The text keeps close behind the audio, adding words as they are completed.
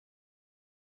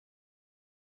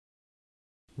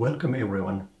Welcome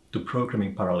everyone to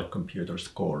Programming Parallel Computers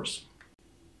course.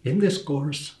 In this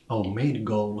course, our main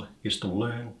goal is to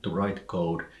learn to write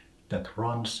code that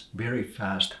runs very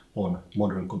fast on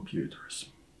modern computers.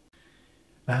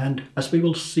 And as we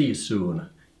will see soon,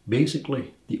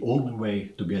 basically the only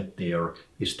way to get there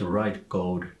is to write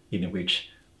code in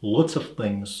which lots of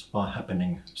things are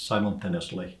happening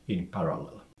simultaneously in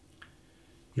parallel.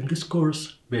 In this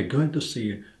course, we are going to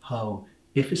see how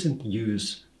efficient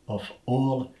use of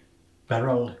all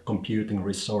parallel computing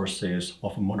resources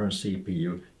of a modern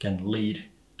CPU can lead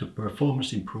to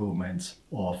performance improvements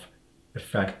of a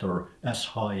factor as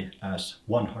high as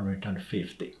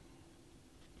 150.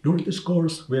 During this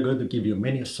course, we are going to give you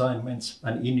many assignments,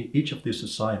 and in each of these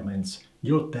assignments,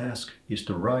 your task is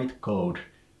to write code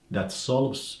that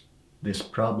solves this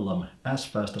problem as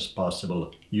fast as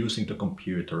possible using the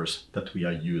computers that we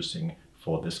are using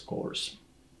for this course.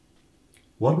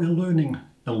 While we are learning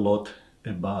a lot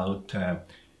about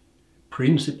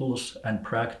principles and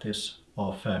practice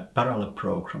of parallel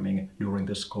programming during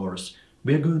this course,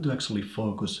 we are going to actually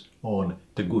focus on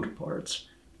the good parts.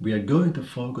 We are going to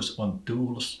focus on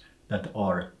tools that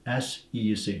are as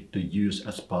easy to use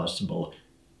as possible,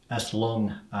 as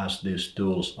long as these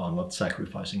tools are not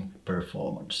sacrificing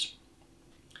performance.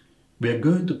 We are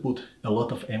going to put a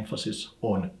lot of emphasis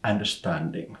on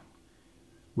understanding.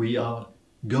 We are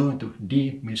going to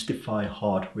demystify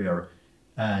hardware,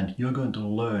 and you're going to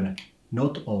learn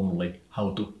not only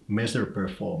how to measure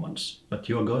performance, but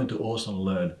you're going to also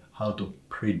learn how to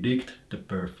predict the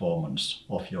performance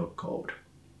of your code.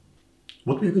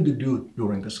 What we're going to do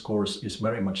during this course is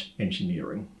very much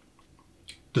engineering.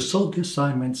 To solve the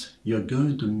assignments, you're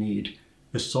going to need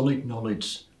a solid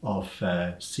knowledge of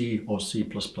C or C++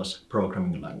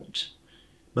 programming language.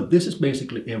 But this is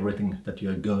basically everything that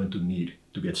you're going to need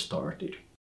to get started.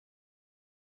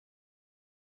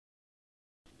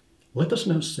 Let us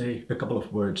now say a couple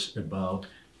of words about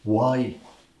why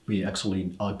we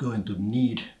actually are going to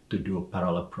need to do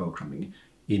parallel programming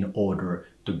in order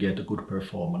to get a good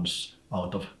performance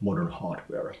out of modern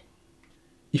hardware.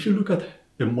 If you look at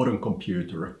a modern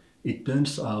computer, it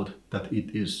turns out that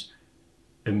it is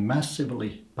a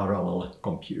massively parallel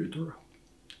computer.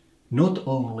 Not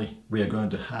only we are going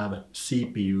to have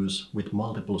CPUs with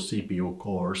multiple CPU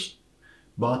cores,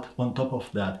 but on top of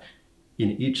that,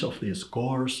 in each of these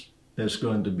cores, there's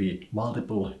going to be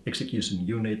multiple execution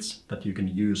units that you can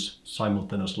use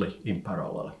simultaneously in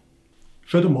parallel.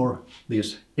 Furthermore,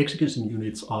 these execution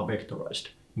units are vectorized,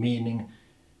 meaning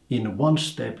in one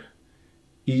step,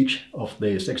 each of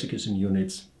these execution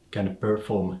units can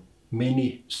perform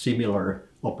many similar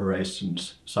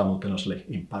operations simultaneously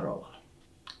in parallel.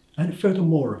 And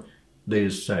furthermore,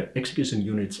 these execution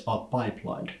units are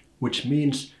pipelined, which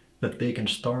means that they can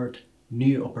start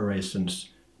new operations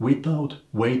without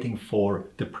waiting for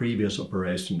the previous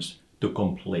operations to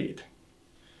complete.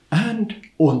 And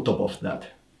on top of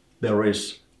that, there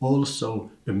is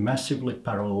also a massively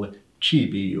parallel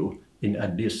GPU in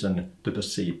addition to the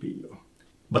CPU.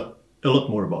 But a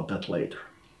lot more about that later.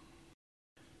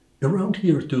 Around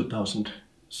year 2000,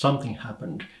 something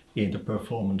happened in the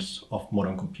performance of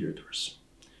modern computers.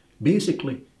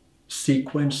 Basically,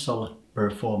 sequential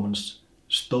performance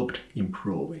stopped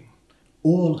improving.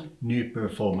 All new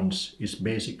performance is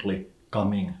basically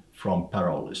coming from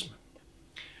parallelism.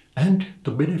 And to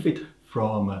benefit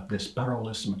from this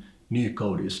parallelism, new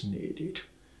code is needed.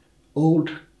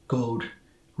 Old code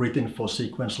written for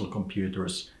sequential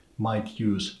computers might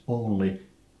use only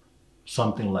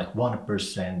something like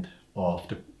 1% of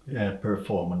the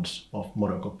performance of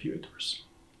modern computers.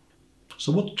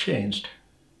 So what changed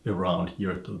around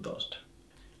year 2000?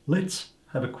 Let's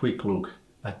have a quick look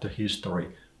at the history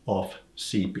of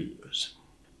CPUs.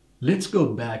 Let's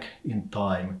go back in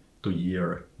time to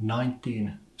year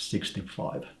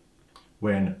 1965,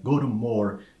 when Gordon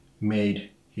Moore made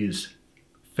his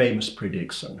famous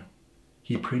prediction.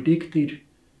 He predicted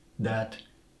that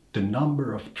the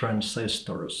number of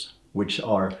transistors, which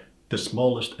are the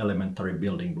smallest elementary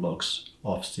building blocks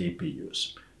of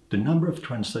CPUs, the number of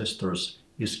transistors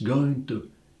is going to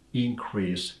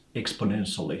increase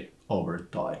exponentially over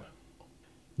time.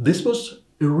 This was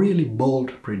a really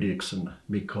bold prediction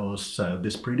because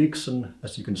this prediction,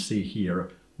 as you can see here,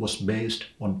 was based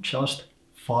on just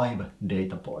 5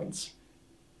 data points,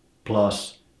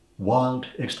 plus wild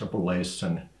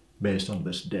extrapolation based on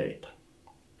this data.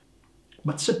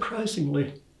 But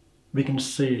surprisingly, we can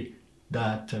see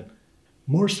that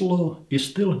Moore's law is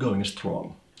still going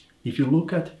strong. If you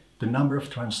look at the number of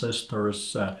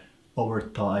transistors over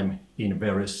time in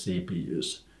various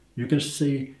CPUs, you can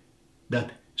see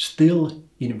that still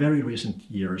in very recent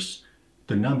years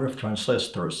the number of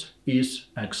transistors is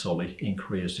actually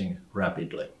increasing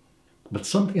rapidly. But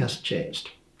something has changed.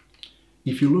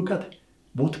 If you look at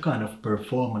what kind of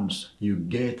performance you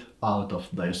get out of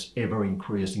this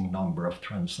ever-increasing number of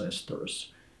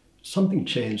transistors, something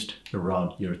changed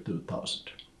around year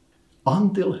 2000.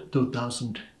 Until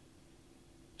 2000,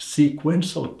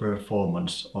 sequential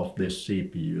performance of these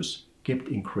CPUs kept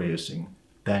increasing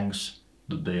thanks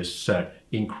to this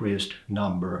increased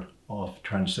number of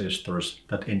transistors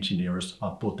that engineers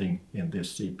are putting in these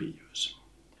CPUs.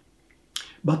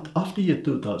 But after year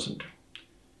 2000,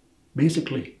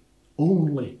 basically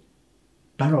only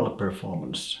parallel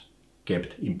performance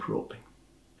kept improving.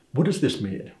 What does this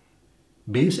mean?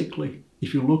 Basically,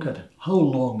 if you look at how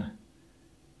long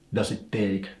does it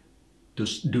take to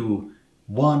do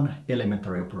one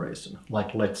elementary operation,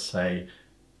 like let's say,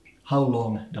 how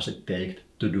long does it take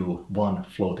to do one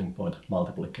floating point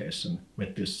multiplication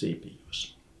with these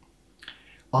CPUs?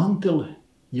 Until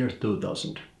year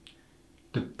 2000,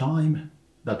 the time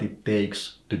that it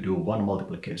takes to do one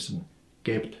multiplication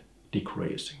kept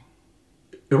decreasing.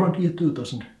 Around year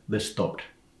 2000, they stopped.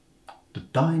 The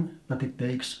time that it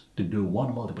takes to do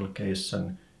one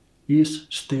multiplication is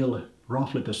still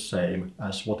roughly the same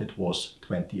as what it was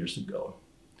 20 years ago.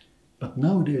 But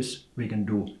nowadays we can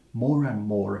do more and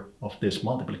more of these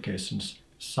multiplications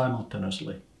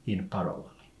simultaneously in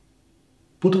parallel.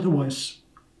 Put otherwise,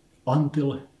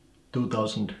 until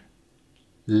 2000,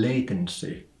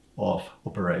 latency of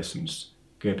operations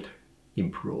kept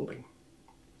improving.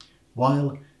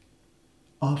 While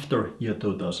after year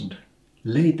 2000,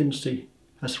 latency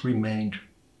has remained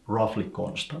roughly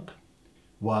constant,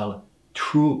 while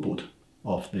throughput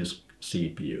of these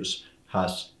CPUs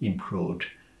has improved.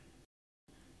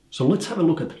 So let's have a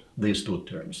look at these two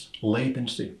terms,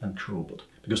 latency and throughput,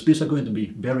 because these are going to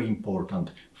be very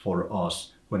important for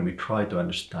us when we try to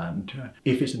understand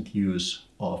efficient use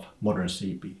of modern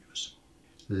CPUs.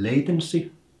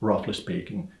 Latency, roughly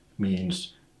speaking,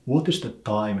 means what is the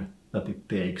time that it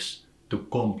takes to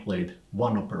complete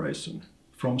one operation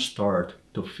from start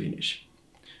to finish.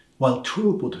 While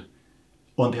throughput,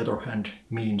 on the other hand,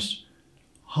 means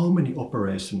how many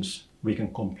operations we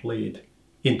can complete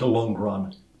in the long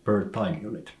run per time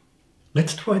unit.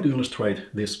 Let's try to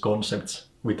illustrate these concepts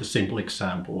with a simple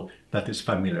example that is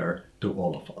familiar to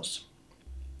all of us.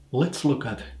 Let's look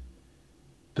at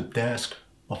the task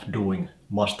of doing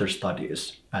master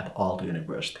studies at Aalto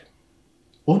University.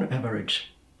 On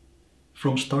average,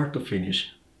 from start to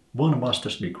finish, one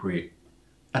master's degree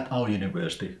at our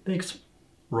university takes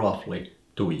roughly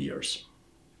 2 years.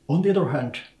 On the other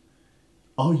hand,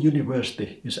 our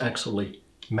university is actually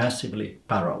massively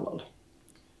parallel.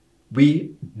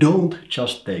 We don't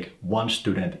just take one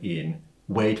student in,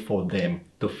 wait for them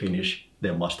to finish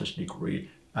their master's degree,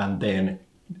 and then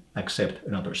accept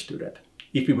another student.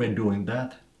 If we were doing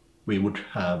that, we would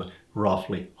have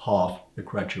roughly half a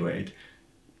graduate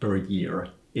per year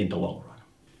in the long run.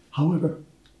 However,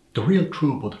 the real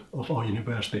throughput of our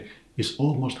university is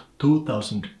almost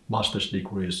 2,000 master's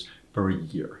degrees per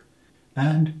year.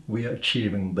 And we are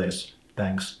achieving this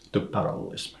thanks to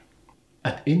parallelism.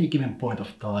 At any given point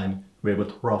of time, we have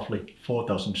got roughly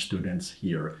 4,000 students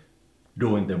here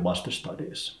doing their master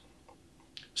studies.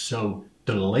 So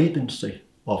the latency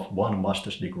of one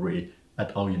master's degree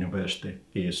at our university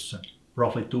is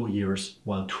roughly 2 years,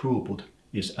 while throughput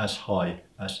is as high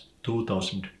as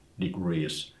 2,000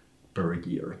 degrees per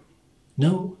year.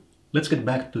 Now, let's get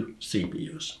back to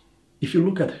CPUs. If you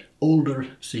look at older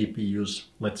CPUs,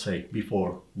 let's say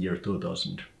before year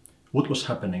 2000, what was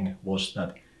happening was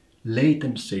that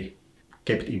latency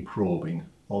kept improving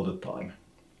all the time.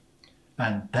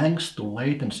 And thanks to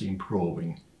latency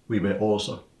improving, we were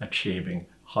also achieving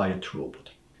higher throughput.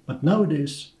 But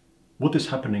nowadays, what is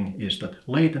happening is that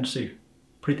latency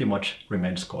pretty much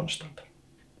remains constant.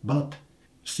 But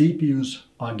CPUs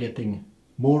are getting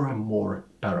more and more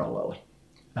parallel.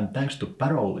 And thanks to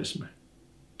parallelism,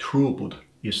 throughput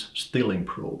is still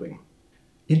improving.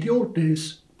 In the old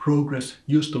days, progress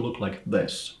used to look like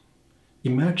this.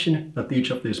 Imagine that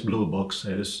each of these blue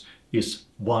boxes is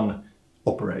one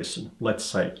operation, let's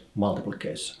say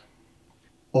multiplication.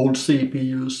 Old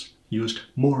CPUs used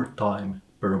more time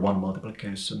per one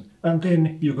multiplication, and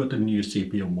then you got a new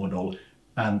CPU model,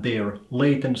 and their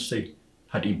latency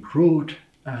had improved,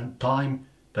 and time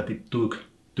that it took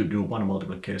to do one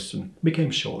multiplication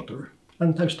became shorter.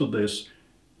 And thanks to this,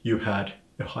 you had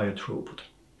a higher throughput.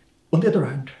 On the other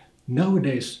hand,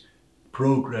 nowadays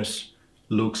progress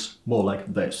looks more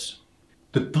like this.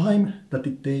 The time that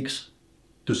it takes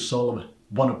to solve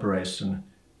one operation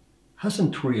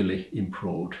hasn't really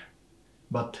improved,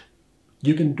 but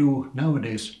you can do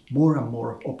nowadays more and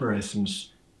more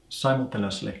operations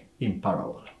simultaneously in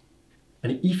parallel.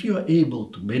 And if you are able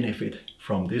to benefit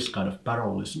from this kind of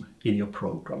parallelism in your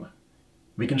program,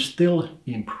 we can still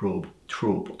improve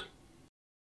throughput.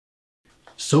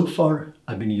 So far,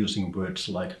 I've been using words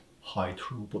like high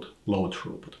throughput, low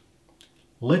throughput.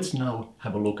 Let's now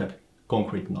have a look at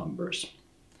concrete numbers.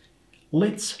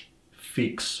 Let's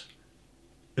fix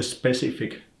a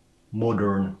specific,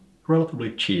 modern,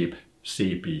 relatively cheap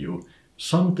CPU,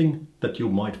 something that you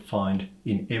might find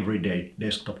in everyday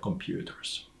desktop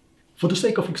computers. For the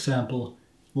sake of example,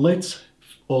 let's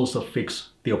also fix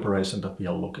the operation that we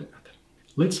are looking at.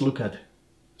 Let's look at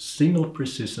single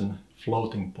precision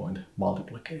floating point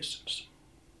multiplications.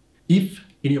 If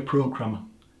in your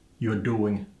program you are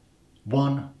doing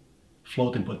one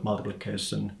floating point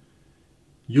multiplication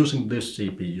using this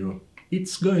CPU,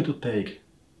 it's going to take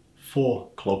 4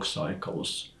 clock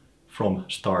cycles from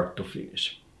start to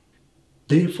finish.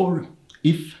 Therefore,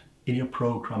 if in your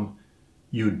program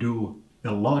you do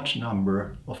a large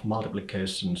number of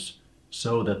multiplications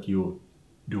so that you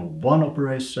do one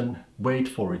operation, wait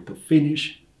for it to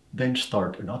finish, then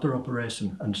start another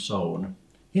operation, and so on,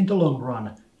 in the long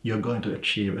run you're going to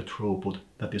achieve a throughput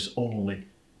that is only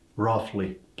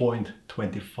roughly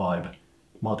 0.25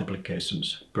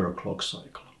 multiplications per clock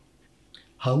cycle.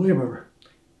 However,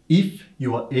 if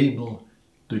you are able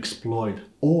to exploit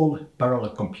all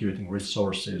parallel computing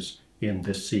resources in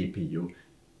the CPU,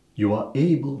 you are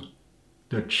able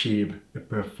to achieve a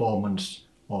performance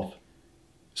of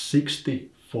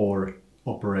 64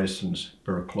 operations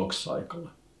per clock cycle,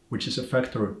 which is a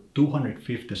factor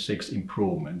 256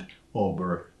 improvement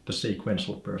over the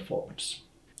sequential performance.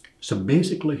 So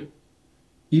basically,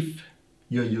 if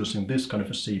you're using this kind of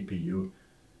a CPU,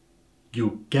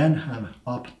 you can have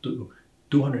up to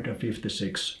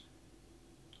 256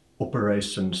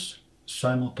 operations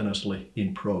simultaneously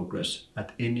in progress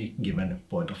at any given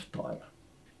point of time.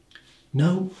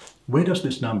 Now, where does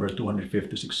this number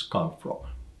 256 come from?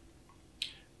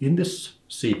 In this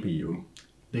CPU,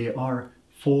 there are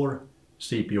 4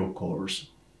 CPU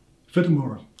cores.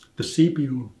 Furthermore, the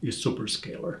CPU is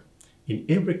superscalar. In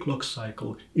every clock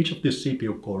cycle, each of these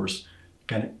CPU cores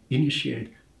can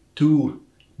initiate 2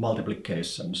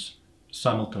 multiplications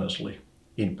simultaneously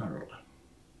in parallel.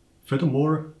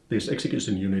 Furthermore, these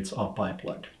execution units are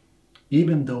pipelined,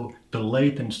 even though the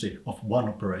latency of one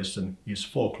operation is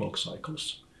 4 clock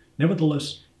cycles.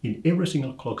 Nevertheless, in every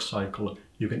single clock cycle,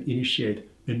 you can initiate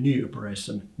a new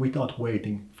operation without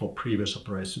waiting for previous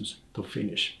operations to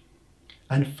finish.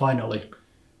 And finally,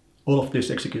 all of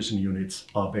these execution units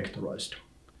are vectorized,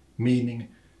 meaning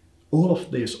all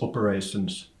of these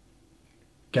operations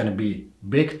can be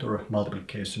vector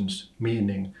multiplications,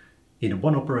 meaning in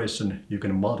one operation you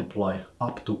can multiply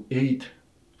up to 8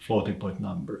 floating point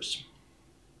numbers.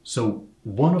 So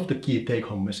one of the key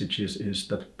take-home messages is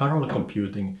that parallel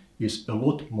computing is a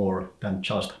lot more than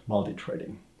just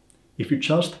multithreading. If you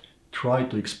just try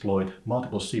to exploit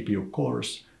multiple CPU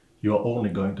cores, you are only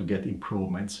going to get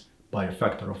improvements by a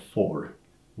factor of 4,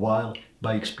 while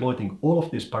by exploiting all of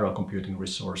these parallel computing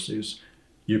resources,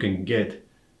 you can get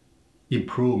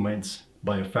improvements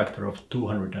by a factor of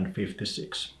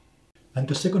 256. And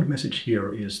the second message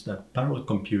here is that parallel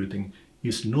computing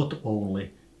is not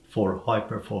only for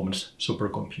high-performance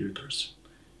supercomputers.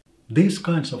 These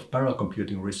kinds of parallel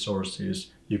computing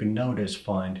resources you can nowadays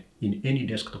find in any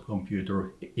desktop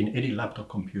computer, in any laptop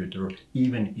computer,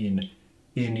 even in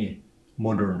any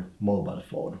modern mobile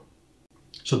phone.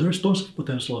 So there's tons of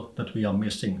potential that we are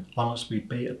missing unless we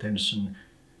pay attention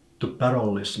to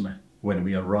parallelism when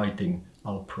we are writing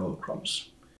our programs.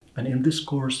 And in this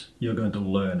course, you're going to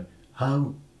learn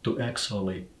how to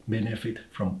actually benefit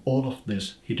from all of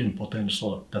this hidden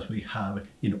potential that we have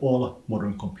in all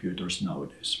modern computers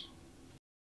nowadays.